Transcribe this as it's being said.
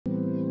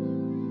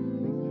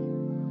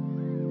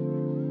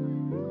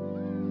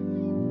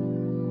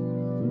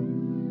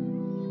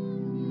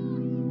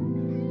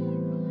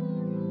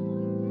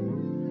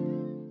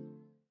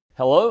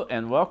Hello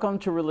and welcome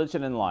to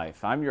Religion and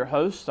Life. I'm your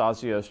host,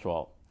 Ozzy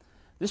Ostwald.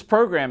 This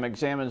program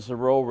examines the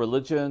role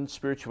religion,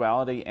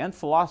 spirituality, and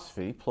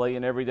philosophy play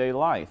in everyday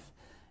life.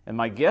 And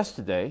my guest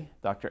today,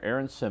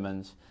 Dr.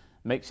 Simmons,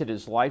 makes it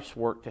his life's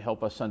work to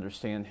help us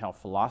understand how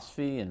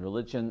philosophy and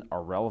religion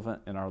are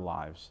relevant in our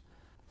lives.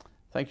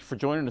 Thank you for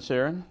joining us,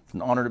 Aaron. It's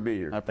an honor to be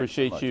here. I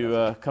appreciate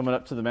you coming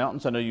up to the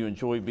mountains. I know you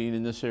enjoy being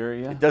in this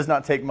area. It does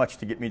not take much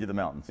to get me to the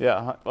mountains.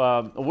 Yeah,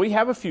 we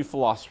have a few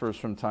philosophers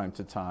from time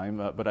to time,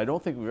 but I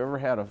don't think we've ever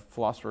had a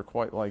philosopher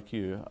quite like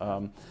you.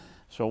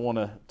 So I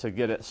want to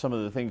get at some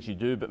of the things you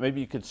do, but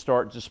maybe you could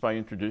start just by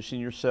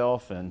introducing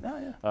yourself and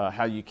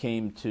how you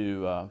came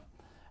to,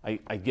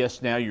 I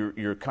guess now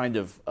you're kind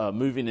of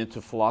moving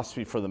into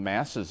philosophy for the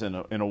masses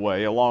in a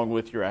way, along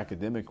with your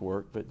academic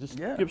work, but just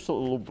give us a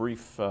little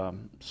brief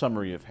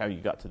summary of how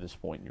you got to this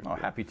point in your career.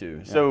 Happy to.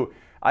 Yeah. So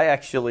I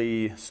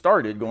actually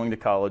started going to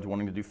college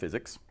wanting to do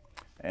physics,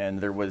 and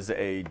there was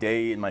a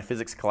day in my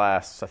physics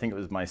class, I think it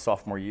was my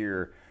sophomore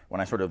year,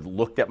 when I sort of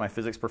looked at my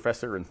physics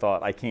professor and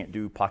thought, I can't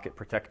do pocket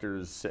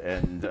protectors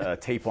and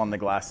tape on the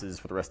glasses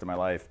for the rest of my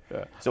life.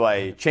 Yeah. So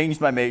I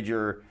changed my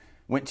major,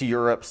 went to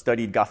Europe,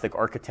 studied Gothic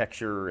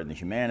architecture and the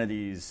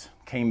humanities,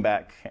 came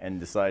back and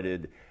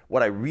decided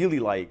what I really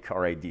like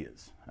are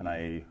ideas. And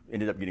I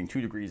ended up getting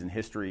 2 degrees in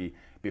history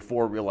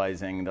before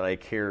realizing that I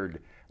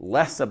cared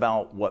less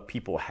about what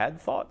people had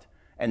thought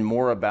and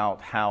more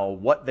about how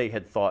what they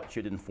had thought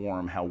should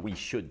inform how we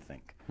should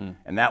think.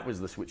 And that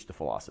was the switch to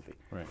philosophy.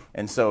 Right.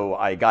 And so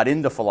I got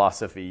into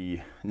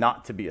philosophy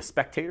not to be a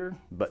spectator,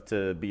 but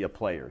to be a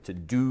player, to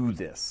do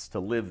this, to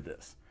live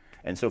this.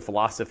 And so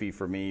philosophy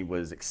for me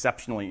was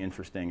exceptionally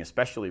interesting,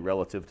 especially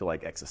relative to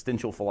like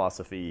existential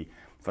philosophy,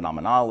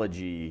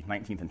 phenomenology,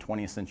 19th and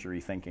 20th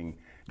century thinking,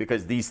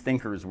 because these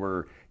thinkers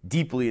were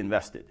deeply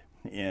invested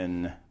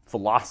in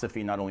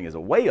philosophy not only as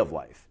a way of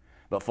life,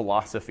 but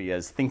philosophy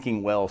as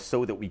thinking well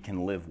so that we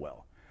can live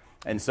well.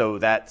 And so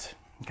that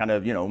kind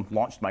of,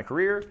 launched my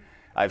career.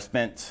 I've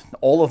spent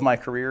all of my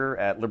career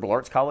at liberal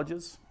arts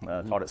colleges,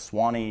 taught at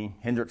Sewanee,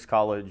 Hendrix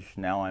College.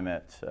 Now I'm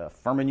at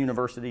Furman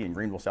University in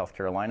Greenville, South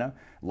Carolina.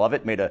 Love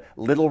it. Made a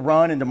little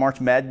run into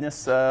March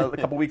Madness a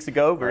couple weeks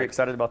ago. Very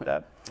excited about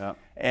that. Yeah.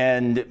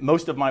 And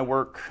most of my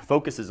work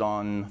focuses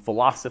on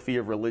philosophy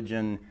of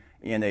religion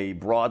in a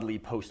broadly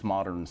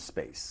postmodern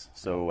space.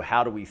 So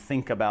how do we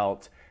think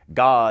about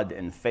God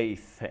and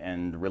faith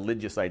and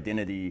religious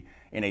identity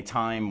in a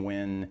time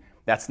when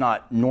that's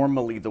not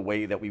normally the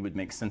way that we would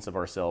make sense of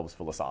ourselves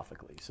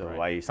philosophically.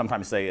 So I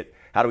sometimes say it,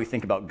 how do we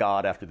think about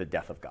God after the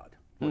death of God?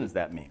 What does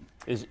that mean?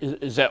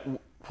 Is that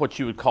what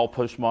you would call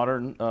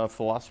postmodern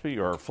philosophy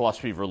or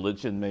philosophy of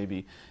religion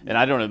maybe? And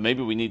I don't know,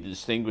 maybe we need to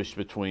distinguish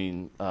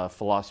between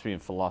philosophy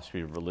and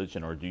philosophy of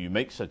religion, or do you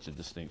make such a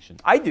distinction?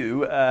 I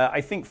do.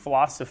 I think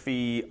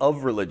philosophy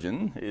of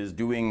religion is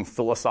doing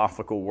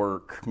philosophical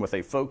work with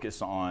a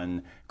focus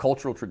on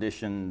cultural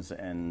traditions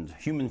and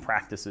human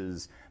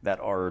practices that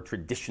are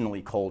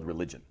traditionally called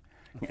religion.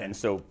 Okay. And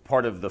so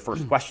part of the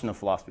first question of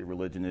philosophy of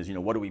religion is,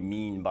 what do we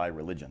mean by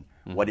religion?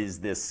 Mm-hmm. What is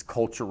this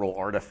cultural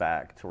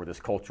artifact or this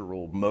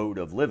cultural mode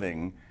of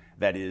living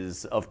that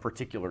is of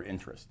particular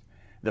interest?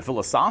 The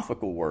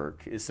philosophical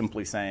work is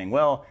simply saying,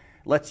 well,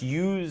 let's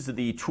use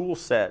the tool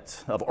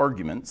set of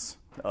arguments,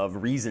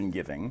 of reason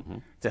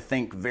giving, to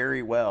think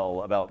very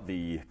well about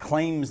the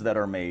claims that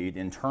are made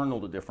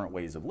internal to different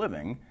ways of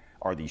living.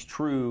 Are these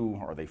true?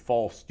 Are they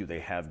false? Do they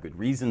have good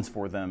reasons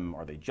for them?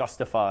 Are they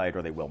justified?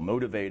 Are they well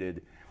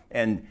motivated?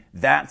 And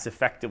that's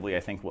effectively, I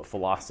think, what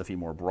philosophy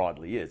more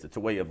broadly is. It's a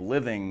way of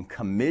living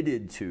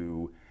committed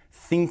to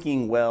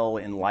thinking well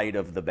in light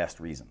of the best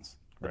reasons,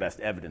 the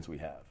best evidence we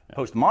have. Yeah.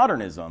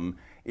 Postmodernism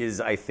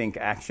is, I think,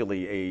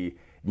 actually a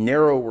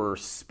narrower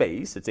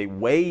space. It's a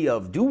way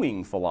of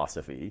doing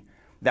philosophy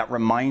that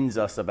reminds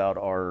us about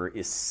our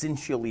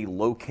essentially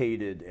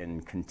located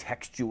and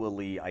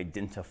contextually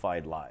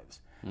identified lives.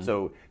 Mm-hmm.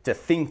 So to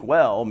think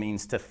well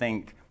means to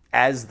think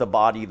as the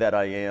body that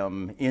I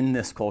am in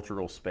this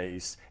cultural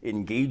space,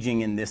 engaging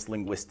in this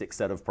linguistic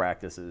set of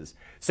practices.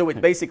 So it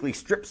basically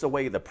strips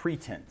away the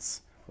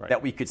pretense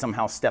that we could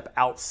somehow step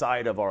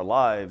outside of our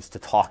lives to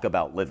talk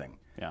about living.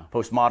 Yeah.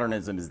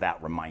 Postmodernism is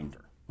that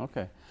reminder.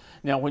 Okay.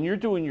 Now, when you're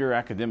doing your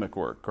academic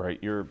work, right,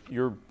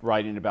 you're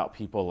writing about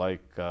people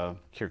like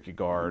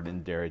Kierkegaard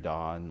and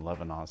Derrida and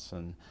Levinas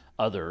and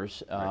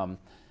others,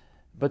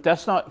 but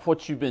that's not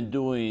what you've been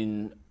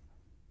doing.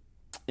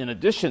 In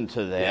addition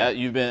to that,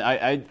 you've been,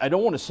 I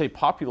don't want to say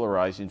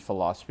popularizing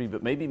philosophy,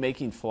 but maybe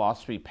making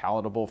philosophy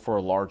palatable for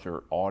a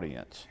larger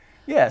audience.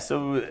 Yeah,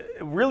 so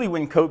really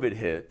when COVID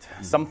hit,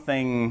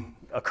 something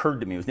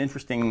occurred to me. It was an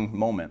interesting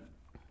moment.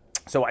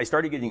 So I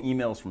started getting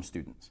emails from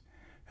students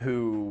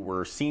who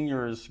were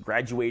seniors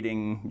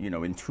graduating,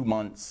 in 2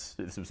 months.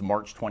 This was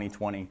March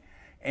 2020.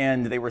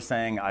 And they were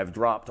saying, I've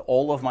dropped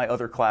all of my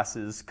other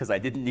classes because I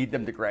didn't need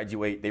them to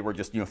graduate. They were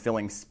just,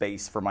 filling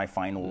space for my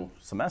final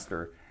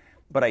semester.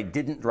 But I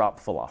didn't drop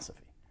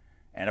philosophy.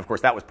 And of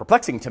course, that was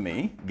perplexing to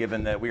me,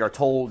 given that we are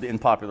told in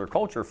popular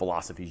culture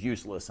philosophy is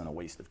useless and a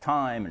waste of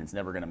time and it's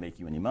never going to make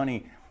you any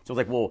money. So I was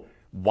like, well,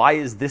 why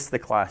is this the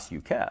class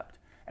you kept?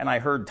 And I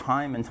heard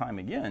time and time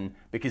again,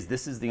 because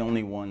this is the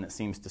only one that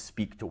seems to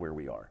speak to where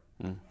we are.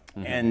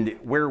 Mm-hmm. And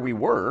where we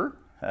were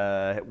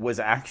was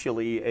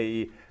actually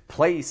a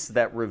place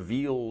that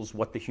reveals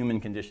what the human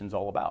condition is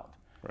all about.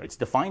 Right. It's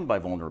defined by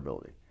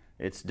vulnerability.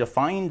 It's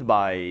defined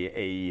by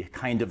a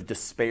kind of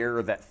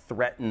despair that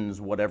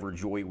threatens whatever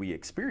joy we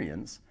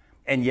experience.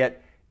 And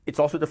yet, it's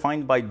also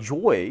defined by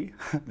joy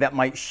that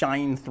might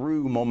shine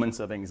through moments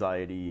of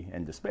anxiety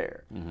and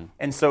despair. Mm-hmm.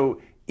 And so,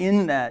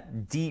 in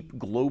that deep,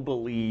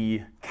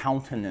 globally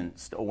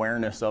countenanced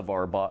awareness of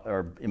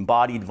our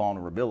embodied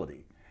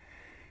vulnerability,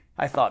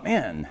 I thought,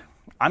 man,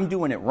 I'm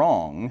doing it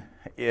wrong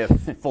if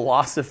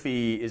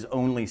philosophy is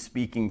only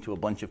speaking to a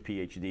bunch of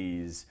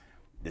PhDs.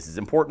 This is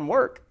important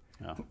work,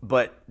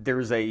 but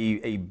there's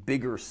a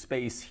bigger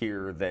space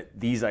here that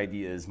these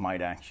ideas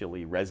might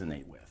actually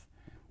resonate with.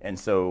 And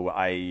so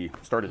I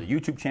started a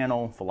YouTube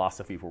channel,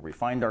 Philosophy Where We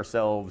Find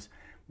Ourselves,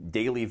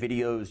 daily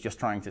videos just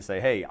trying to say,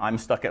 hey, I'm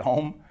stuck at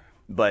home,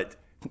 but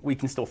we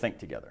can still think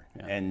together.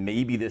 Yeah. And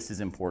maybe this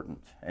is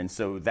important. And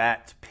so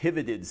that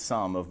pivoted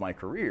some of my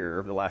career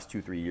over the last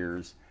 2-3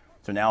 years.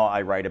 So now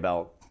I write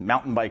about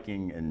mountain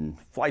biking and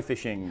fly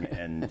fishing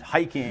and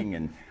hiking,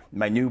 and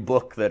my new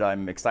book that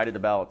I'm excited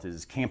about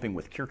is Camping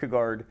with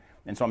Kierkegaard.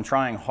 And so I'm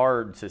trying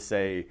hard to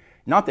say,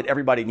 not that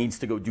everybody needs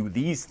to go do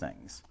these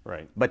things,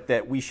 right, but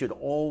that we should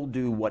all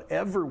do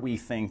whatever we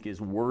think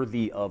is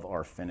worthy of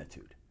our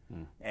finitude.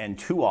 Mm. And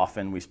too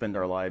often we spend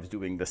our lives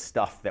doing the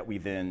stuff that we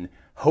then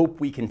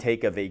hope we can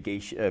take a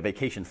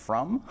vacation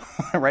from,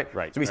 right?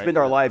 Right. So we spend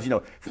our lives,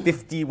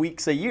 50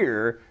 weeks a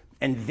year,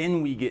 and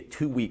then we get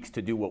 2 weeks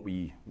to do what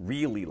we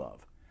really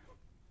love.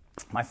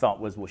 My thought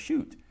was, well,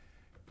 shoot,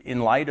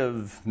 in light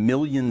of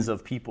millions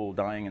of people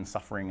dying and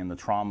suffering and the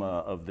trauma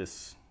of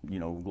this,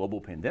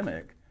 global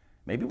pandemic,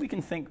 maybe we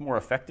can think more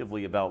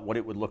effectively about what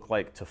it would look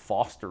like to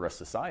foster a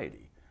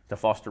society, to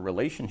foster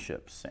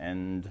relationships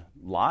and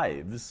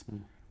lives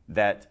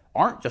that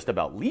aren't just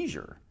about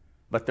leisure,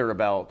 but they're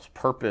about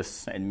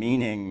purpose and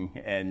meaning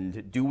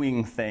and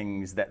doing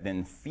things that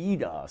then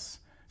feed us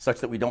such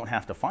that we don't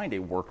have to find a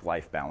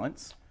work-life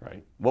balance.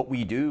 Right. What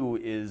we do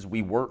is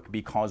we work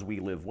because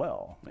we live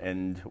well,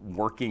 and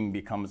working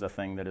becomes a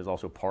thing that is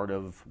also part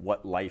of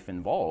what life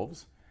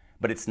involves,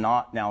 but it's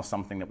not now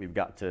something that we've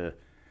got to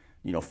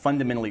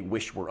fundamentally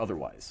wish were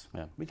otherwise.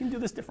 Yeah. We can do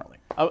this differently.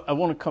 I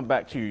want to come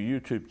back to your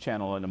YouTube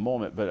channel in a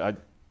moment, but I've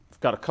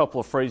got a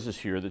couple of phrases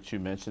here that you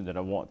mentioned that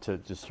I want to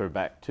just throw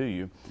back to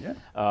you.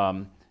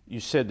 Yeah. You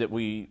said that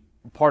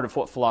part of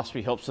what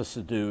philosophy helps us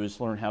to do is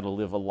learn how to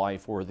live a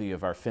life worthy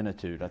of our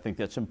finitude. I think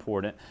that's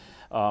important.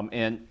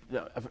 And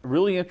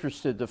really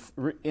interesting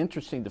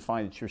to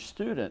find that your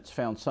students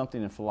found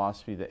something in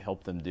philosophy that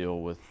helped them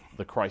deal with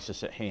the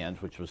crisis at hand,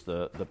 which was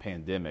the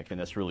pandemic, and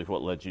that's really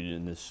what led you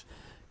in this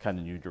kind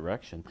of new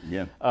direction.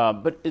 Yeah.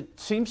 But it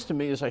seems to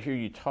me, as I hear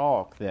you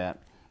talk,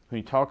 that when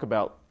you talk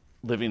about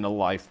living a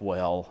life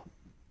well,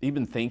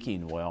 even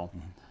thinking well,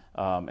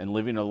 and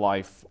living a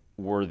life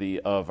worthy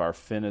of our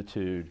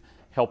finitude,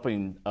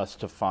 helping us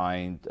to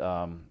find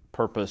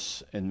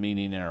purpose and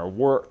meaning in our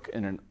work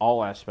and in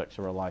all aspects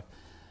of our life.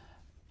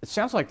 It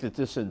sounds like that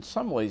this in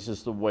some ways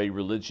is the way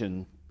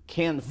religion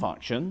can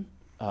function,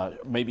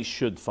 maybe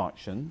should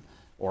function,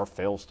 or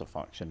fails to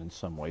function in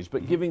some ways,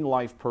 but giving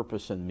life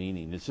purpose and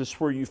meaning. Is this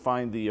where you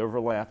find the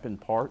overlap in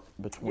part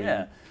between?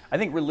 Yeah, I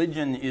think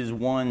religion is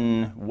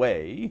one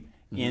way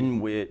in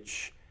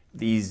which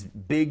these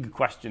big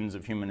questions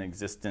of human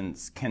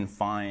existence can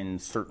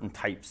find certain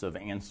types of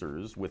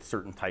answers with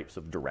certain types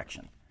of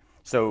direction.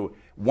 So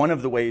one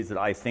of the ways that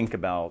I think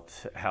about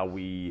how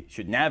we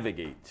should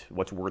navigate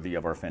what's worthy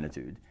of our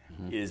finitude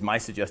is my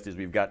suggestion is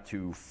we've got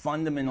to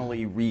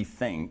fundamentally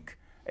rethink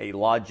a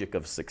logic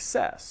of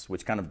success,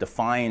 which kind of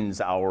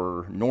defines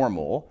our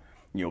normal,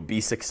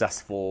 be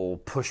successful,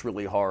 push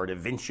really hard,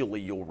 eventually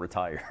you'll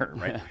retire,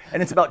 right?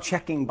 And it's about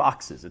checking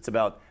boxes. It's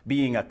about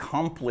being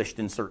accomplished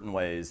in certain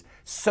ways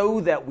so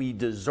that we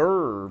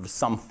deserve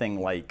something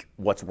like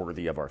what's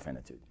worthy of our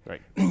finitude.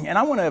 Right. And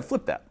I want to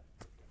flip that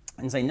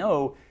and say,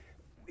 no,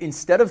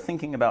 instead of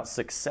thinking about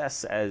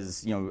success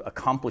as,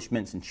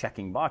 accomplishments and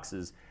checking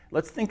boxes,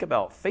 let's think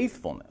about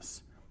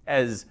faithfulness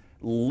as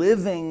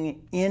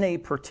living in a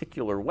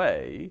particular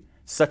way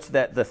such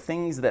that the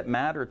things that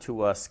matter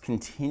to us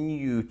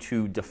continue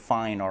to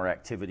define our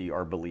activity,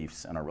 our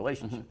beliefs, and our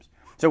relationships.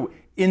 So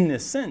in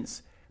this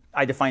sense,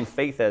 I define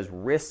faith as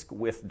risk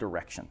with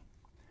direction.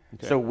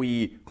 Okay. So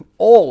we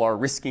all are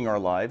risking our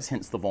lives,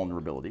 hence the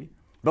vulnerability,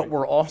 but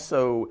we're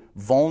also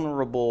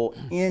vulnerable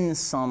in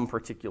some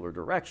particular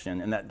direction,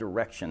 and that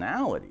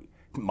directionality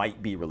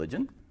might be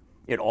religion.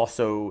 It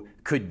also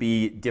could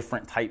be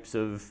different types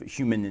of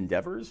human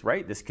endeavors,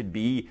 right? This could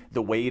be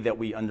the way that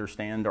we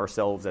understand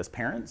ourselves as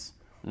parents.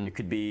 It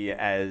could be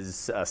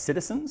as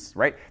citizens,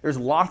 right? There's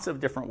lots of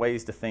different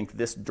ways to think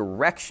this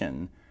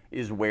direction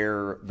is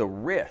where the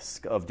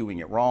risk of doing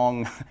it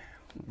wrong,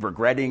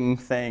 regretting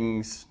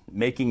things,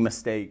 making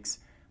mistakes,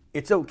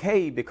 it's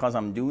okay because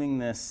I'm doing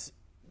this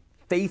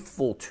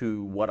faithful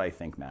to what I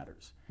think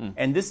matters.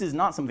 And this is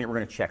not something we're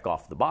going to check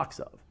off the box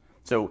of.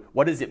 So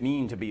what does it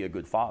mean to be a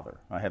good father?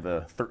 I have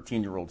a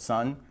 13-year-old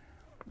son.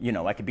 You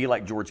know, I could be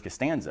like George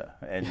Costanza.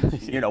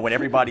 And, you know, when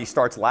everybody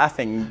starts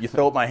laughing, you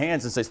throw up my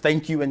hands and says,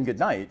 thank you and good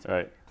night.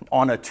 Right.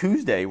 On a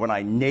Tuesday, when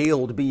I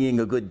nailed being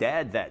a good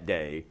dad that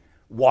day,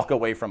 walk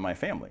away from my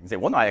family and say,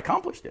 well, no, I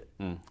accomplished it.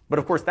 But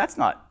of course, that's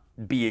not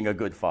being a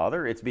good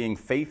father. It's being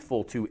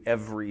faithful to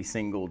every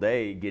single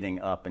day,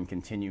 getting up and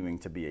continuing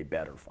to be a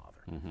better father.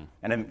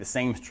 And I think the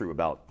same is true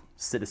about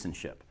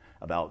citizenship,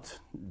 about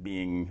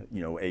being,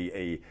 you know,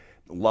 a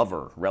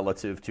lover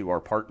relative to our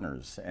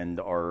partners and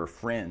our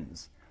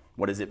friends.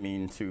 What does it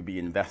mean to be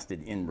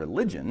invested in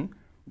religion?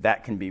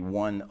 That can be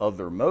one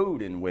other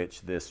mode in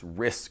which this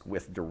risk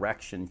with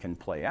direction can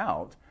play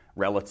out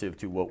relative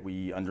to what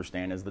we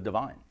understand as the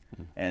divine.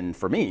 And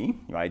for me,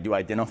 you know, I do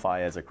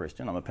identify as a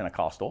Christian. I'm a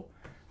Pentecostal.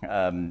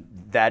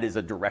 That is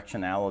a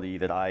directionality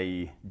that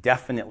I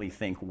definitely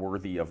think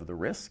worthy of the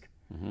risk.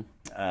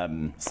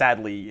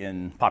 Sadly,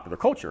 in popular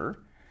culture,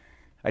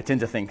 I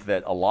tend to think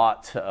that a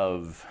lot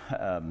of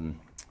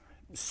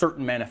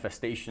certain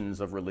manifestations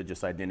of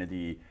religious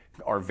identity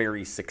are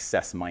very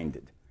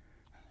success-minded.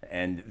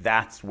 And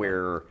that's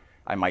where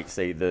I might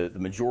say the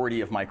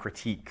majority of my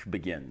critique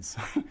begins,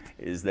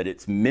 is that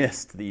it's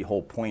missed the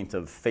whole point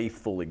of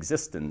faithful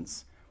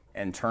existence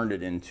and turned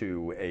it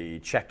into a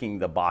checking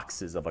the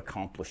boxes of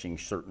accomplishing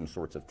certain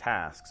sorts of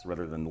tasks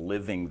rather than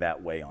living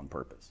that way on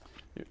purpose.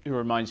 It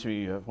reminds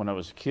me of when I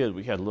was a kid,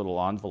 we had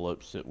little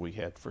envelopes that we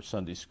had for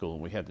Sunday school,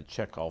 and we had to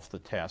check off the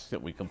tasks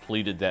that we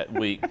completed that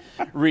week,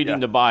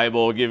 reading the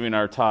Bible, giving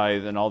our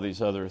tithe, and all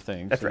these other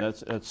things. That's and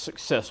right. That's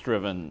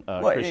success-driven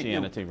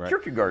Christianity, right?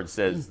 Kierkegaard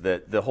says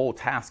that the whole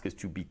task is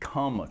to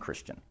become a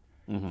Christian.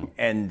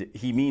 And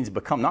he means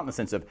become, not in the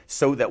sense of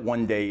so that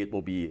one day it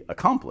will be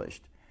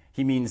accomplished.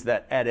 He means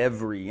that at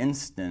every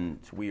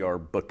instant we are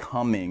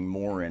becoming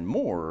more and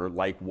more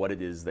like what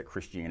it is that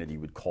Christianity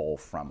would call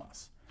from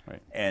us.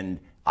 Right. And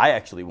I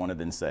actually want to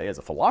then say, as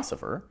a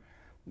philosopher,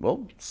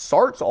 well,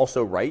 Sartre's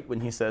also right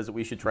when he says that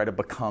we should try to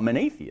become an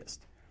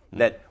atheist.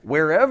 That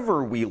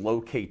wherever we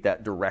locate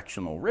that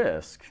directional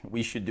risk,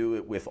 we should do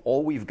it with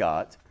all we've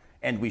got,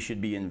 and we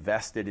should be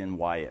invested in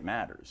why it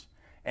matters.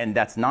 And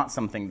that's not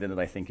something that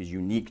I think is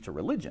unique to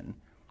religion,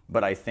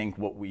 but I think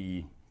what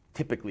we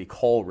typically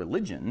call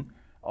religion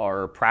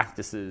are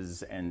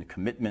practices and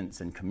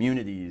commitments and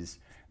communities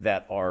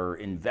that are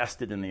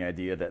invested in the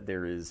idea that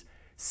there is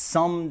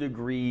some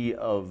degree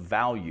of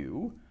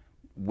value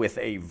with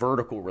a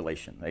vertical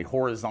relation. A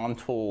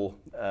horizontal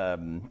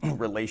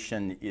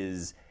relation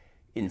is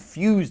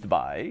infused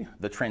by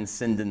the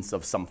transcendence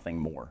of something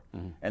more.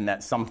 And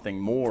that something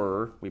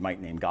more we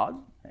might name God.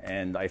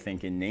 And I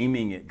think in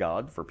naming it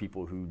God, for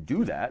people who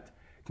do that,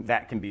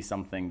 that can be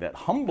something that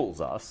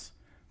humbles us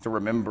to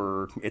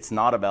remember it's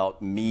not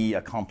about me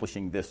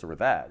accomplishing this or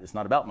that. It's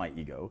not about my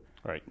ego.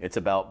 Right. It's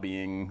about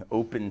being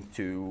open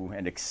to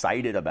and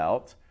excited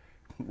about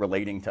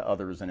relating to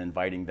others and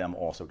inviting them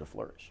also to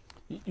flourish.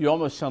 You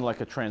almost sound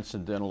like a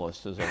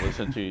transcendentalist as I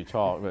listen to you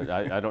talk, but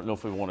I don't know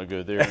if we want to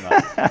go there or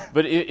not.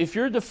 But if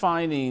you're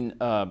defining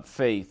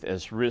faith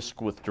as risk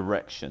with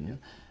direction,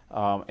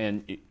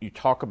 and you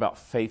talk about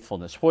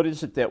faithfulness, what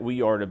is it that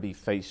we are to be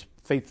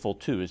faithful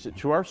to? Is it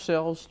to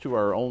ourselves, to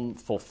our own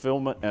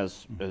fulfillment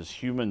as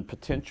human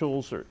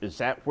potentials, or is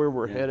that where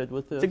we're headed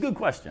with this? It's a good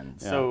question.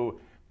 Yeah. So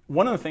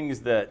one of the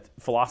things that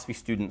philosophy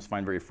students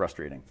find very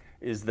frustrating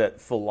is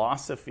that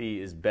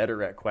philosophy is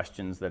better at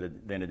questions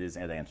than it is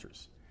at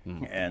answers.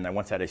 And I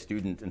once had a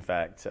student, in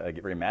fact,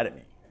 get very mad at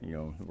me. You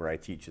know, where I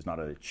teach is not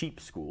a cheap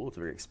school; it's a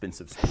very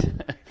expensive school.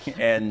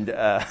 And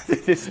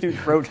this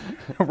student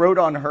wrote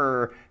on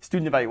her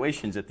student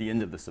evaluations at the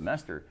end of the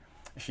semester.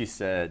 She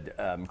said,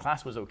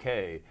 class was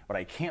okay, but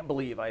I can't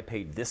believe I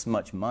paid this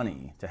much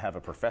money to have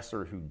a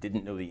professor who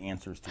didn't know the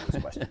answers to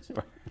his questions.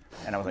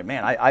 And I was like,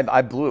 man,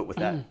 I blew it with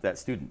that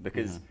student,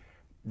 because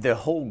the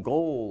whole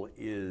goal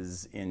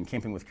is in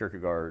Camping with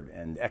Kierkegaard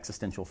and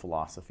existential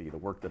philosophy, the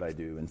work that I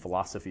do, and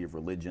philosophy of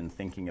religion,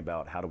 thinking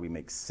about how do we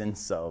make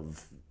sense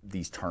of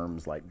these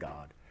terms like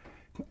God.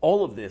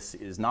 All of this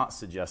is not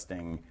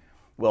suggesting,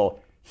 well,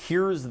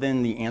 here's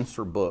then the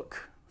answer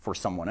book for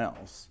someone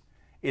else.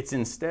 It's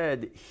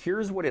instead,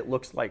 here's what it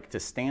looks like to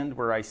stand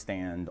where I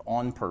stand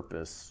on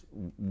purpose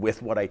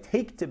with what I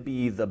take to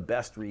be the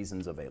best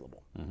reasons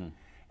available.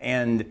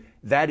 And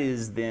that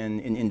is then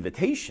an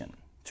invitation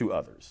to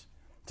others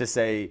to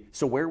say,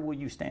 so where will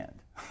you stand?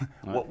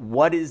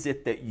 What is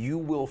it that you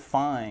will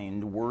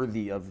find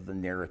worthy of the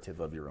narrative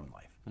of your own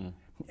life?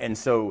 And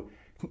so,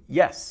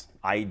 yes,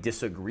 I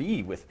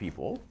disagree with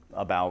people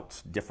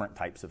about different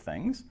types of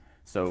things.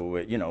 So,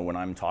 you know, when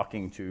I'm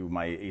talking to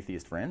my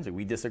atheist friends,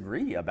 we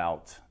disagree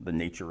about the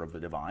nature of the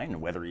divine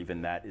and whether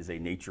even that is a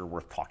nature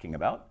worth talking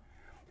about.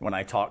 When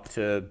I talk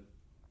to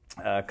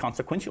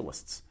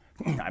consequentialists,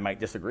 I might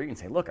disagree and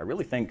say, look, I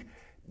really think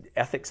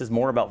ethics is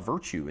more about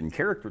virtue and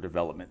character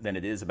development than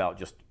it is about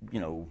just, you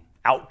know,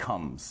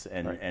 outcomes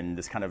and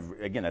this kind of,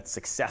 again, that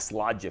success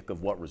logic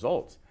of what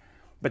results.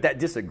 But that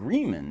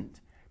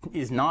disagreement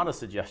is not a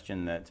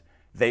suggestion that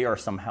they are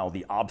somehow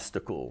the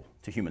obstacle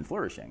to human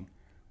flourishing.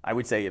 I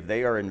would say if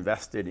they are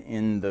invested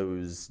in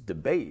those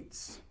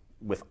debates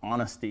with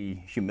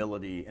honesty,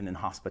 humility, and then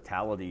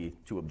hospitality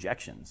to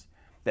objections,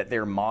 that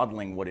they're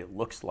modeling what it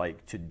looks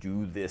like to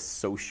do this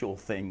social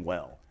thing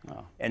well.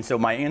 Oh. And so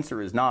my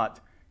answer is not,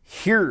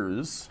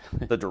 here's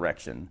the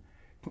direction.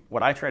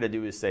 What I try to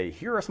do is say,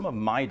 here are some of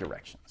my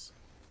directions,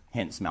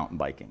 hence mountain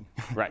biking,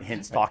 right?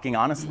 Hence talking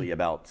honestly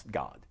about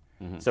God.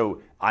 Mm-hmm.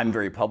 So I'm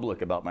very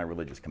public about my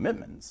religious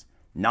commitments,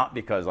 not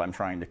because I'm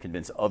trying to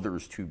convince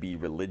others to be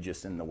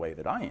religious in the way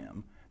that I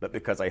am, but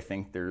because I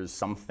think there's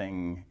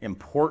something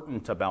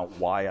important about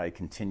why I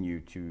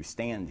continue to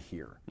stand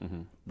here.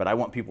 Mm-hmm. But I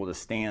want people to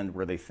stand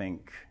where they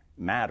think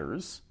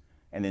matters,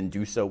 and then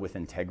do so with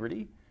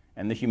integrity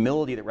and the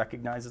humility that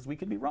recognizes we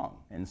could be wrong.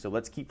 And so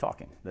let's keep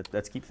talking.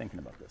 Let's keep thinking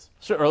about this.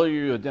 So earlier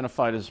you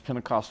identified as a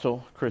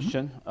Pentecostal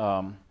Christian.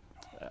 Mm-hmm.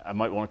 I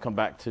might want to come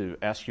back to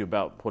ask you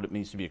about what it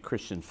means to be a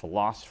Christian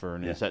philosopher,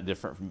 and is that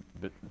different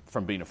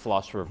from being a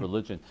philosopher of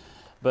religion?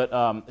 But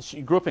so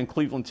you grew up in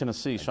Cleveland,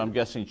 Tennessee, so I'm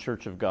guessing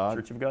Church of God.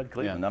 Church of God,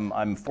 Cleveland. Yeah.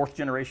 I'm fourth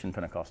generation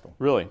Pentecostal.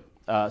 Really?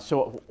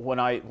 So when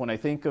I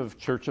think of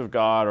Church of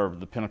God or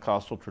the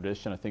Pentecostal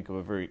tradition, I think of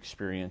a very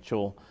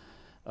experiential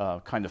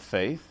kind of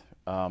faith.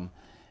 I'm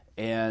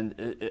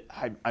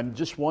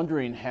just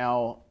wondering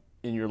how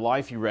in your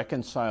life you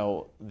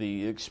reconcile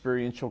the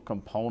experiential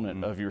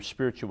component of your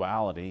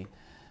spirituality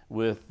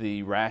with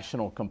the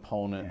rational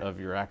component of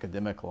your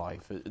academic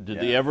life. Did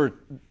they ever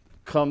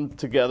come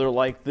together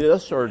like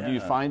this, or do you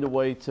find a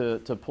way to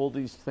pull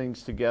these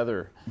things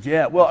together?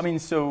 Yeah, well, I mean,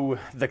 so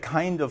the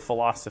kind of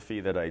philosophy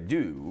that I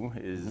do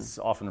is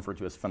often referred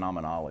to as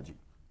phenomenology.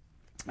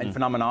 And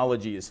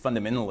phenomenology is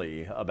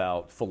fundamentally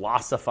about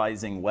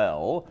philosophizing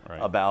well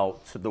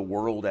about the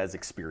world as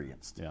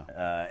experienced.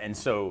 Yeah. And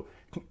so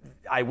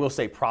I will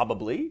say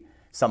probably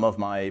some of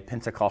my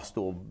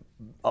Pentecostal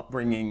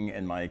upbringing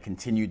and my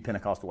continued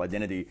Pentecostal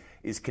identity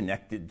is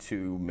connected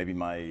to maybe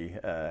my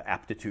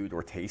aptitude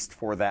or taste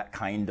for that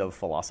kind of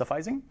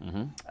philosophizing.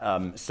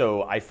 Mm-hmm.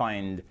 So I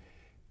find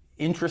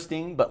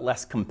interesting but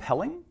less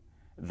compelling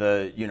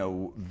the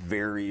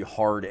very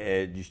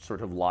hard-edged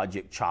sort of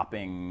logic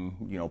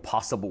chopping,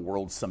 possible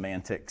world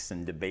semantics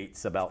and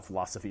debates about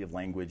philosophy of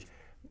language.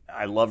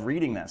 I love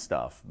reading that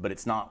stuff, but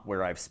it's not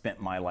where I've spent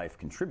my life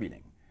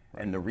contributing.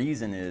 Right. And the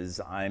reason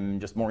is I'm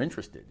just more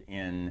interested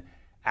in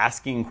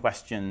asking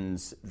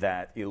questions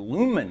that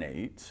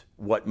illuminate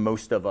what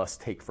most of us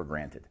take for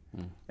granted.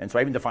 And so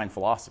I even define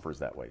philosophers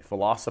that way.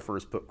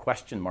 Philosophers put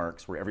question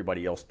marks where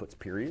everybody else puts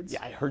periods.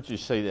 Yeah, I heard you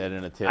say that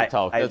in a TED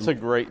Talk. That's a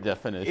great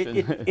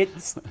definition.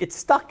 It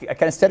stuck. I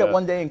kind of said it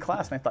one day in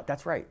class, and I thought,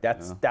 that's right.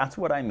 That's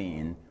what I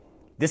mean.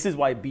 This is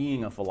why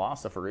being a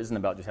philosopher isn't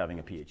about just having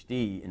a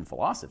PhD in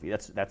philosophy.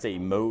 That's a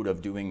mode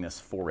of doing this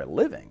for a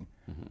living.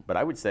 Mm-hmm. But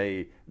I would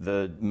say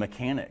the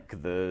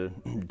mechanic, the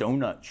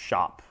donut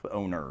shop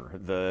owner,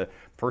 the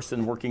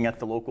person working at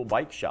the local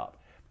bike shop,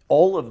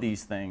 all of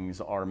these things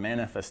are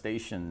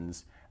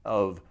manifestations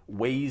of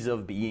ways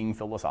of being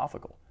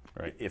philosophical.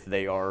 Right. If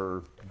they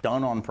are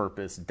done on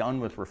purpose,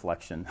 done with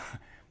reflection,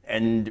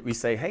 and we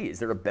say, hey, is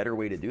there a better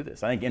way to do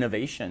this? I think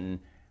innovation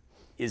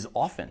is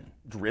often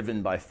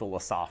driven by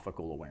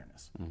philosophical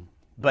awareness. Mm-hmm.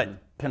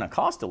 But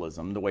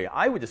Pentecostalism, the way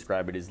I would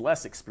describe it, is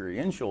less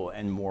experiential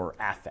and more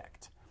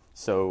affect.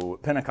 So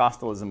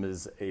Pentecostalism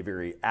is a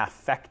very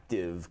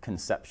affective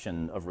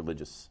conception of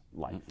religious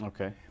life.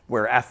 Okay.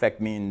 Where affect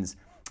means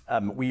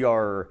we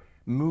are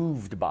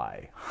moved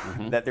by,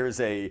 that there's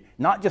a,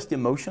 not just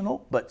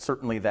emotional, but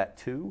certainly that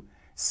too,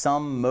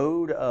 some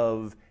mode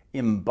of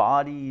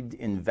embodied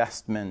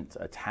investment,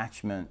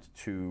 attachment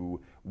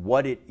to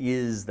what it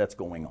is that's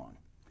going on.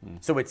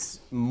 So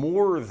it's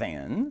more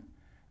than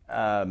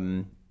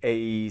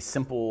a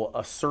simple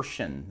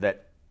assertion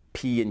that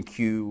P and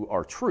Q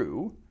are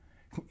true.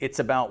 It's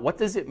about what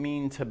does it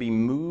mean to be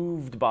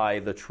moved by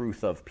the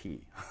truth of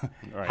P?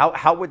 Right.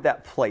 How would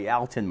that play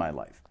out in my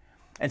life?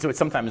 And so it's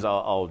sometimes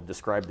I'll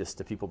describe this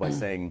to people by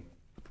saying,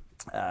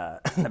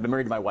 I've been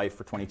married to my wife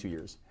for 22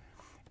 years.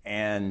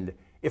 And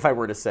if I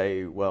were to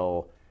say,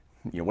 well,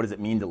 what does it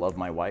mean to love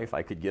my wife?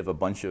 I could give a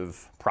bunch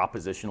of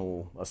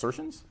propositional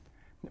assertions.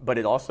 But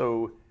it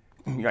also,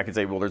 I could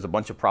say, well, there's a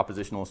bunch of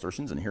propositional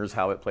assertions and here's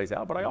how it plays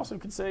out. But I also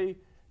could say,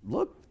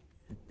 look,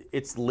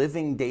 it's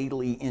living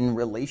daily in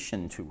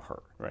relation to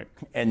her. Right.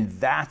 And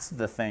that's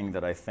the thing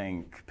that I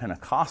think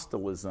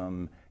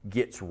Pentecostalism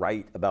gets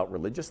right about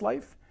religious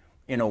life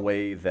in a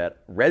way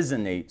that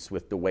resonates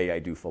with the way I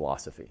do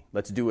philosophy.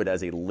 Let's do it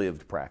as a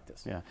lived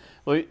practice. Yeah.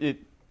 Well, it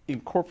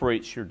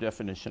incorporates your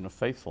definition of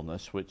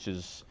faithfulness, which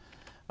is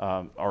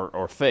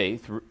or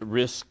faith,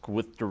 risk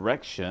with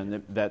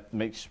direction. That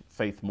makes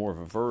faith more of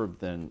a verb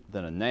than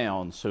a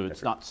noun. So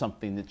it's not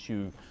something that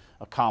you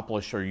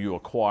accomplish or you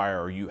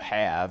acquire or you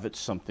have. It's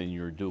something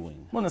you're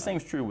doing. Well, and the same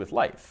is true with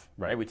life,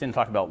 right? We tend to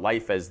talk about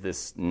life as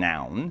this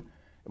noun,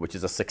 which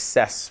is a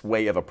success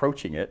way of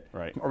approaching it.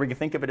 Right. Or we can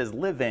think of it as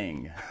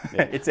living.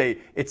 Yeah.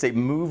 It's a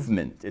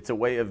movement. It's a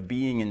way of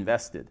being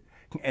invested.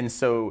 And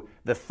so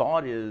the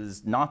thought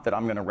is not that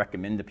I'm going to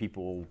recommend to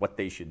people what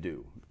they should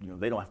do.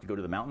 They don't have to go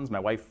to the mountains. My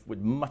wife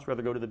would much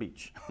rather go to the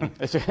beach.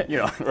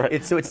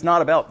 Right. So it's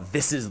not about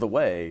this is the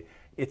way.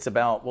 It's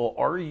about, well,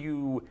 are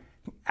you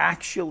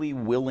actually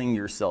willing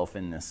yourself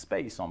in this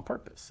space on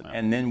purpose? Yeah.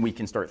 And then we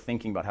can start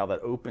thinking about how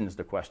that opens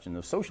the question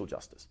of social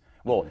justice.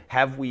 Well,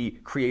 have we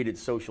created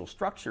social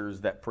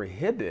structures that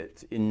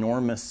prohibit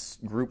enormous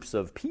groups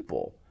of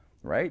people,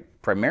 right?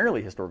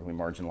 Primarily historically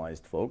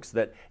marginalized folks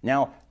that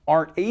now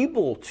aren't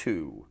able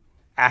to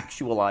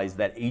actualize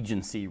that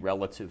agency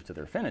relative to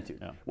their finitude.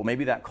 Yeah. Well,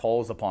 maybe that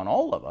calls upon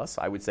all of us,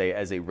 I would say,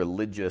 as a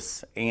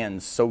religious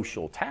and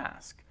social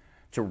task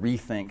to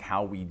rethink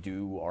how we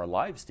do our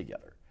lives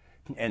together.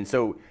 And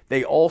so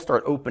they all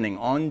start opening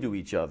onto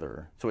each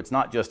other. So it's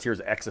not just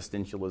here's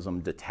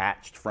existentialism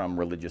detached from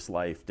religious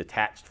life,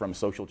 detached from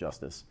social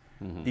justice.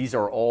 Mm-hmm. These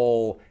are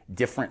all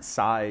different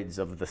sides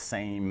of the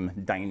same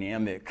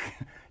dynamic,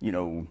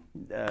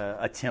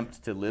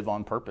 attempt to live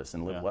on purpose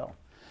and live well.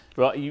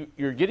 Well,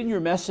 you're getting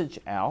your message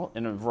out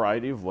in a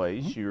variety of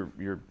ways.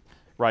 Mm-hmm. You're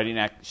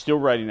still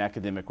writing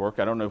academic work.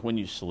 I don't know when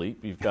you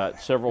sleep. You've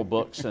got several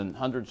books and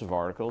hundreds of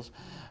articles.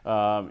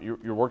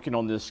 You're working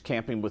on this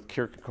Camping with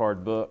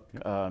Kierkegaard book.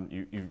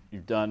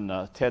 You've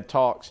done TED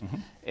Talks. Mm-hmm.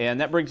 And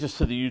that brings us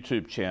to the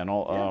YouTube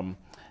channel. Yeah.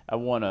 I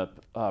want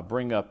to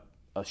bring up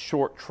a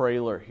short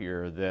trailer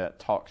here that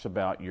talks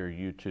about your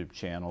YouTube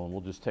channel, and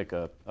we'll just take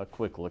a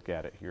quick look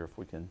at it here if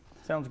we can.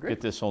 Sounds great.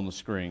 Get this on the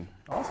screen.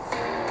 Awesome.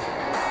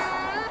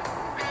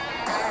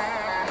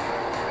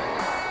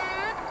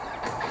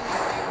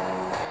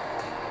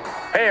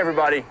 Hey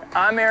everybody,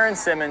 I'm Aaron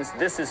Simmons.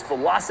 This is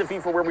Philosophy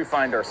for Where We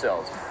Find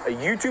Ourselves, a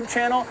YouTube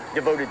channel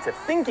devoted to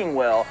thinking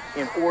well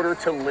in order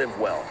to live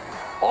well.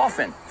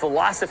 Often,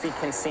 philosophy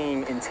can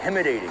seem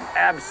intimidating,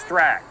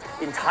 abstract,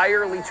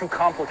 entirely too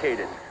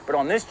complicated. But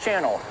on this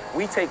channel,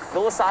 we take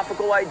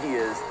philosophical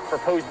ideas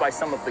proposed by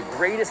some of the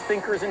greatest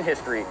thinkers in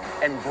history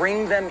and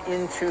bring them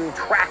into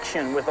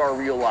traction with our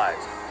real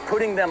lives,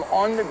 putting them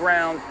on the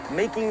ground,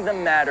 making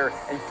them matter,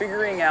 and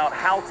figuring out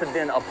how to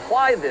then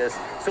apply this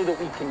so that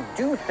we can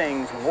do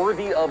things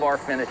worthy of our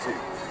finitude.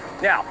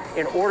 Now,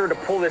 in order to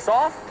pull this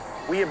off,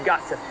 we have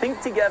got to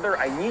think together.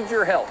 I need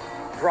your help.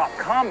 Drop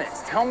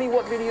comments. Tell me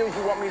what videos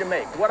you want me to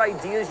make, what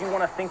ideas you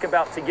want to think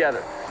about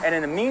together. And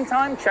in the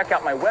meantime, check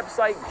out my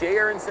website,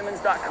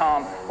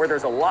 jaaronsimmons.com, where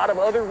there's a lot of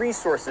other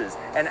resources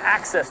and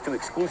access to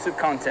exclusive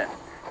content.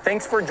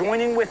 Thanks for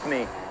joining with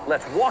me.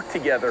 Let's walk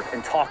together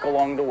and talk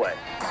along the way.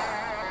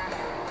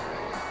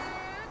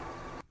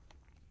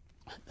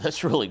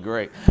 That's really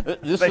great.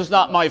 This is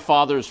not my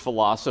father's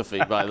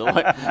philosophy, by the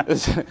way.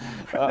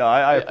 No,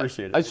 I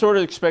appreciate it. I sort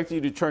of expect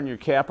you to turn your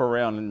cap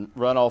around and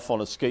run off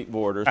on a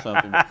skateboard or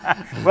something.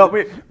 Well,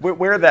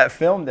 where that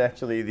filmed,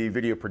 actually, the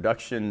video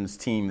productions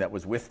team that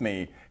was with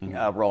me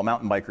were all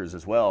mountain bikers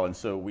as well. And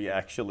so we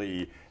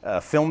actually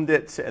filmed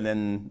it and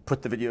then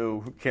put the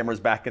video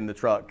cameras back in the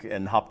truck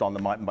and hopped on the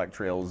mountain bike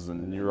trails.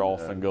 And you're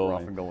off and going. We're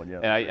off and going,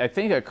 yeah. And I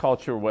think I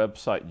caught your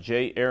website,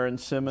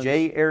 jaaronsimmons.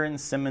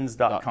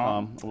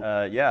 jaaronsimmons.com.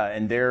 Yeah,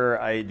 and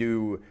there I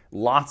do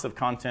lots of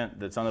content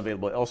that's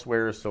unavailable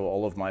elsewhere, so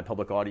all of my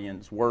public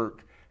audience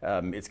work.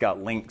 It's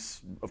got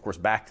links, of course,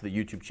 back to the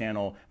YouTube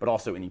channel, but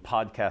also any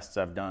podcasts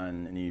I've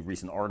done, any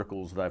recent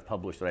articles that I've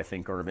published that I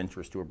think are of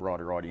interest to a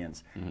broader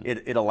audience. Mm-hmm.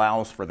 It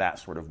allows for that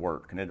sort of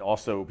work. And it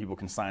also, people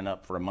can sign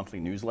up for a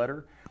monthly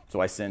newsletter. So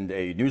I send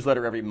a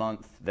newsletter every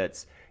month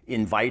that's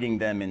inviting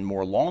them in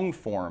more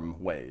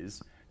long-form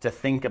ways to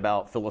think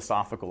about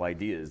philosophical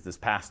ideas. This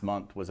past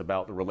month was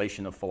about the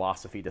relation of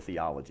philosophy to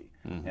theology.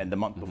 Mm-hmm. And the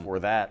month before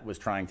that was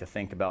trying to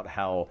think about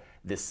how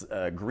this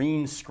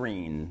green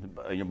screen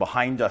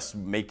behind us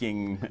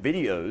making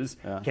videos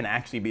can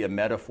actually be a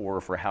metaphor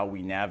for how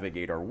we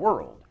navigate our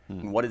world.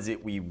 Mm-hmm. And what is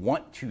it we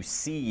want to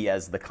see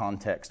as the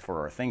context for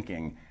our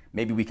thinking?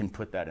 Maybe we can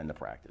put that into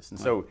practice. And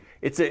so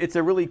it's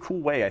a really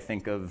cool way, I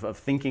think, of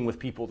thinking with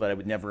people that I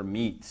would never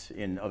meet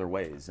in other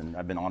ways. And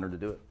I've been honored to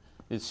do it.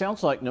 It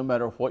sounds like no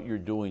matter what you're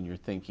doing, you're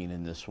thinking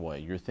in this way.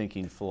 You're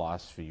thinking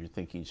philosophy, you're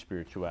thinking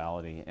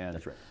spirituality. And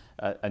that's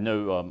right. I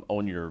know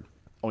on your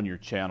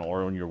channel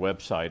or on your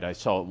website, I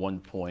saw at one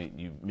point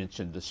you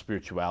mentioned the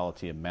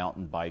spirituality of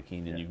mountain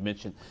biking, and you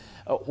mentioned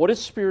what is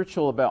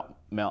spiritual about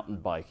mountain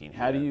biking?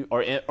 How do you,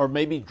 or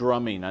maybe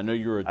drumming? I know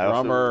you're a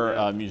drummer,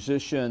 a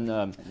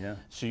musician,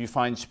 so you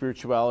find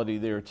spirituality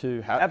there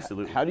too.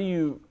 Absolutely. How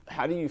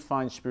do you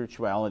find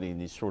spirituality in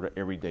these sort of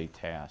everyday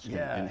tasks?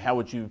 And how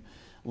would you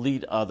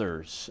lead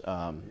others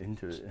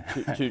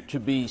to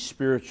be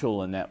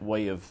spiritual in that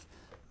way of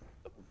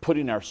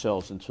putting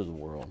ourselves into the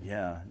world?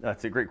 Yeah,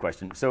 that's a great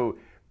question. So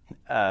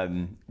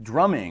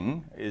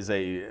drumming is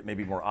a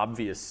maybe more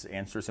obvious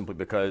answer simply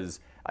because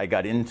I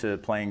got into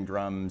playing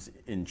drums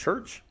in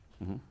church.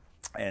 Mm-hmm.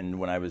 And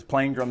when I was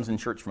playing drums in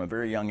church from a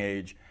very young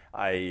age,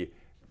 I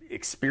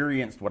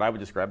experienced what I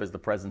would describe as the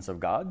presence of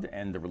God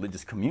and the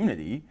religious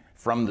community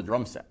from the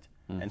drum set.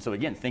 Mm-hmm. And so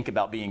again, think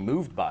about being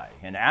moved by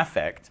an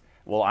affect.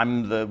 Well,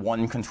 I'm the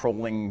one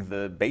controlling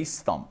the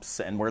bass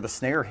thumps and where the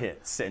snare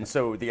hits. And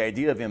so the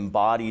idea of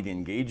embodied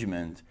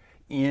engagement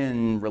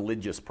in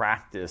religious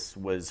practice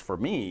was, for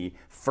me,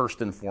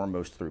 first and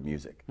foremost through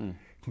music.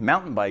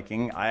 Mountain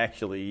biking, I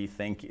actually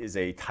think, is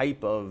a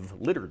type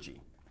of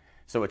liturgy.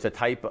 So it's a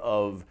type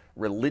of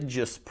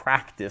religious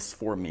practice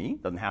for me.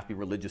 Doesn't have to be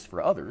religious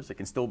for others. It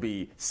can still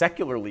be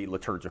secularly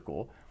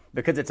liturgical,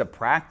 because it's a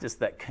practice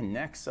that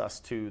connects us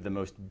to the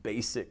most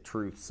basic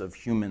truths of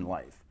human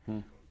life.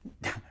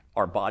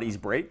 Our bodies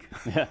break,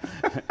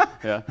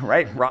 Yeah.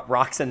 right?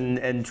 Rocks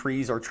and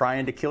trees are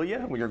trying to kill you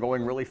when you're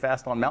going really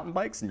fast on mountain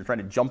bikes and you're trying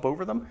to jump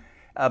over them.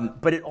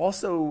 But it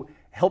also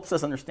helps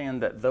us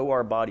understand that though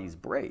our bodies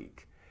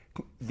break,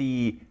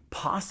 the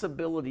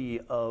possibility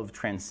of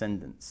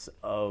transcendence,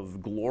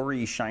 of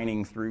glory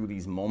shining through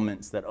these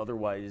moments that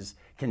otherwise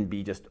can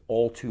be just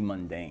all too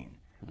mundane.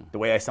 The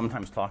way I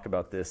sometimes talk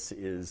about this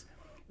is,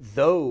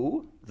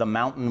 though the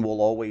mountain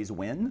will always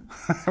win,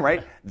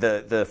 right?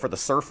 For the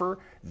surfer,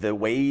 the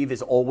wave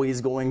is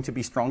always going to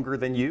be stronger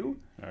than you.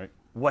 Right.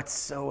 What's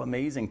so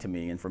amazing to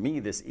me, and for me,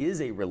 this is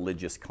a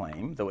religious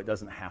claim, though it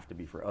doesn't have to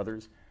be for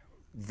others.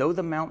 Though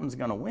the mountain's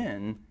going to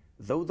win,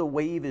 though the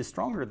wave is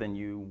stronger than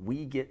you,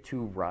 we get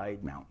to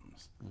ride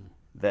mountains.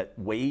 That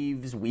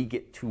waves, we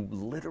get to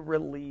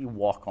literally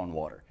walk on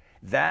water.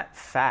 That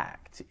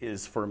fact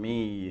is, for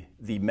me,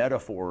 the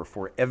metaphor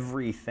for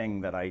everything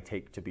that I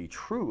take to be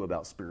true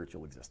about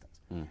spiritual existence.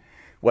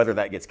 Whether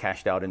that gets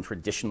cashed out in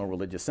traditional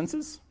religious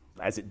senses,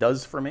 as it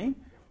does for me,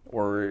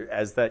 or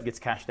as that gets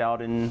cashed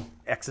out in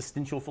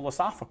existential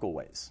philosophical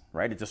ways,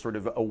 right? It's just sort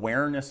of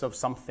awareness of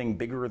something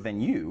bigger than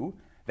you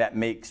that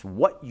makes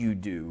what you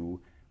do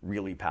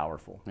really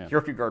powerful. Yeah.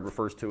 Kierkegaard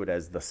refers to it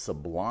as the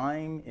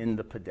sublime in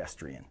the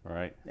pedestrian.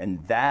 Right.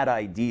 And that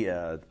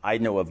idea, I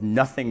know of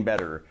nothing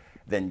better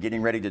than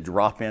getting ready to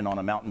drop in on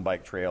a mountain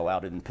bike trail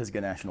out in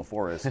Pisgah National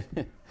Forest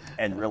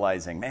and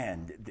realizing,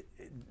 man,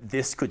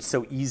 this could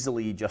so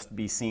easily just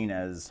be seen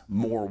as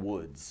more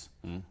woods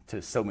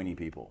to so many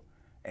people.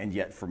 And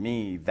yet for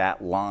me,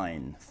 that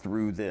line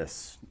through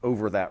this,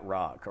 over that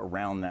rock,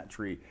 around that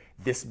tree,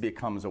 this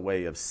becomes a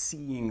way of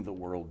seeing the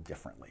world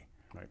differently.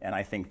 Right. And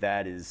I think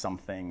that is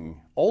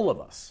something all of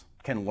us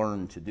can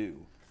learn to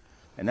do.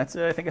 And that's,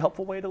 I think, a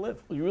helpful way to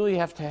live. You really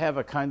have to have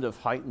a kind of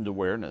heightened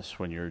awareness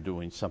when you're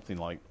doing something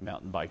like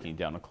mountain biking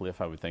down a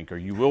cliff, I would think, or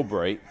you will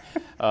break.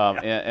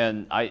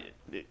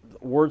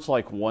 Words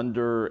like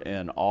wonder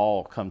and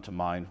awe come to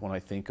mind when I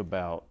think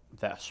about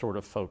that sort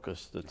of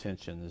focused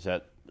attention.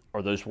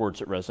 Are those words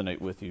that resonate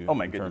with you? Oh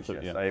my goodness,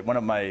 yes. Yeah. One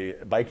of my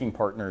biking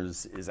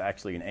partners is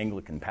actually an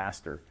Anglican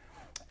pastor,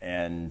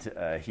 and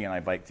he and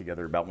I bike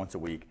together about once a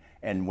week.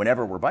 And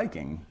whenever we're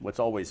biking, what's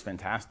always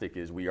fantastic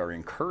is we are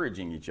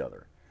encouraging each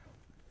other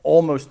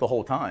almost the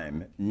whole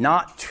time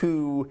not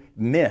to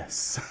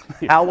miss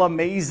how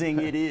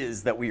amazing it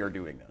is that we are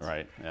doing this.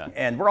 Right, yeah.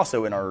 And we're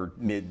also in our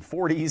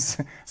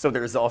mid-40s, so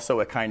there's also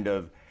a kind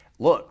of,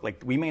 look,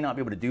 like we may not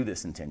be able to do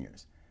this in 10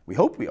 years. We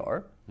hope we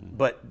are,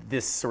 but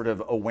this sort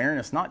of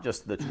awareness, not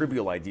just the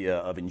trivial idea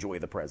of enjoy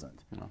the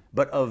present,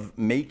 but of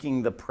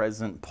making the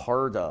present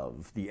part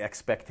of the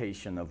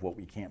expectation of what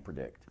we can't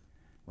predict,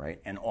 right?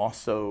 And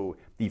also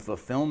the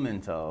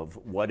fulfillment of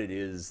what it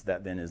is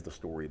that then is the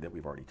story that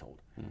we've already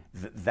told.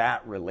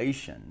 That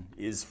relation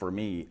is, for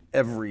me,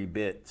 every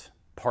bit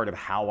part of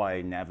how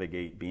I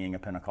navigate being a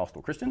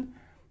Pentecostal Christian.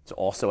 It's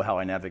also how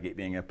I navigate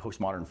being a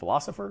postmodern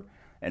philosopher,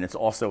 and it's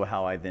also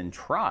how I then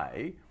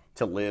try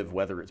to live,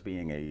 whether it's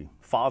being a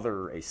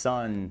father, a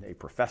son, a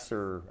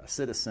professor, a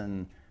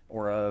citizen,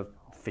 or a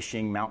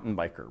fishing mountain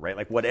biker, right?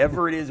 Like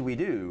whatever it is we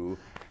do,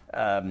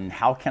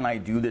 how can I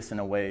do this in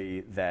a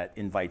way that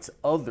invites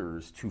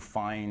others to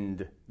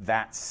find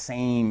that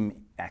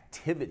same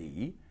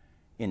activity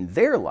in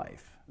their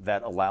life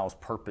that allows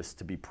purpose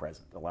to be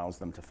present, allows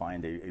them to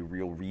find a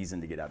real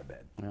reason to get out of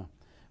bed? Yeah.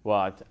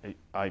 Well,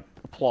 I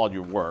applaud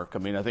your work. I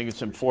mean, I think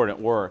it's important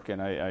work, and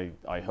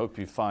I hope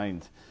you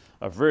find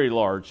a very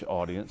large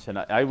audience. And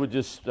I would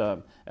just,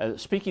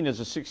 speaking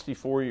as a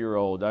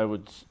 64-year-old, I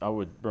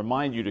would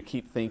remind you to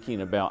keep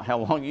thinking about how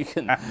long you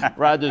can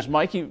ride those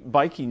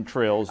biking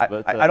trails.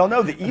 But I don't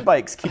know. The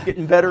e-bikes keep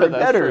getting better and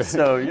better, right.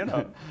 so, you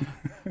know.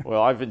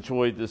 Well, I've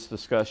enjoyed this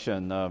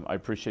discussion. I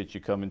appreciate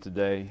you coming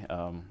today.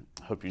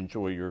 Hope you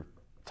enjoy your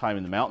time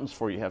in the mountains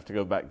before you have to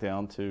go back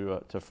down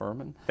to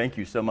Furman. Thank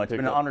you so much. It's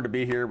been an honor to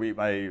be here.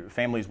 My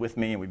family's with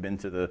me, and we've been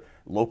to the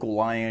local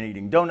Lion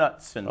eating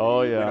donuts, and we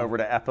went over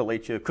to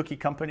Appalachia Cookie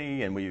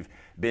Company, and we've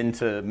been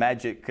to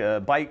Magic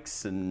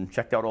Bikes and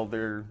checked out all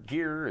their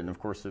gear, and of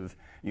course have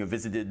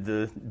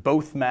visited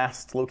both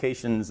mast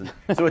locations. And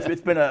so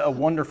it's been a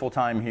wonderful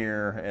time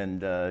here, and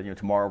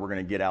tomorrow we're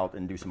going to get out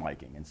and do some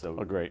hiking, and so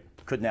great.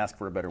 Couldn't ask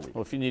for a better week.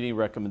 Well, if you need any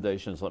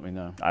recommendations, let me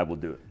know. I will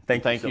do it.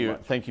 Thank you so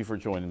much. Thank you for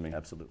joining me.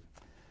 Absolutely.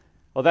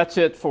 Well, that's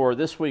it for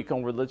this week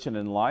on Religion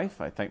and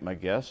Life. I thank my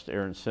guest,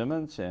 Aaron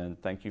Simmons,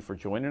 and thank you for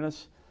joining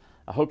us.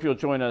 I hope you'll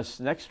join us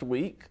next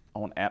week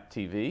on App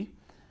TV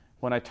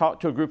when I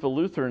talk to a group of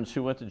Lutherans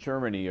who went to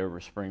Germany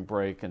over spring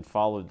break and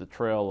followed the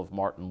trail of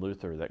Martin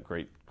Luther, that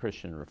great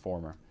Christian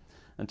reformer.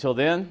 Until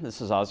then, this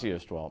is Ozzy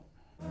Ostwald.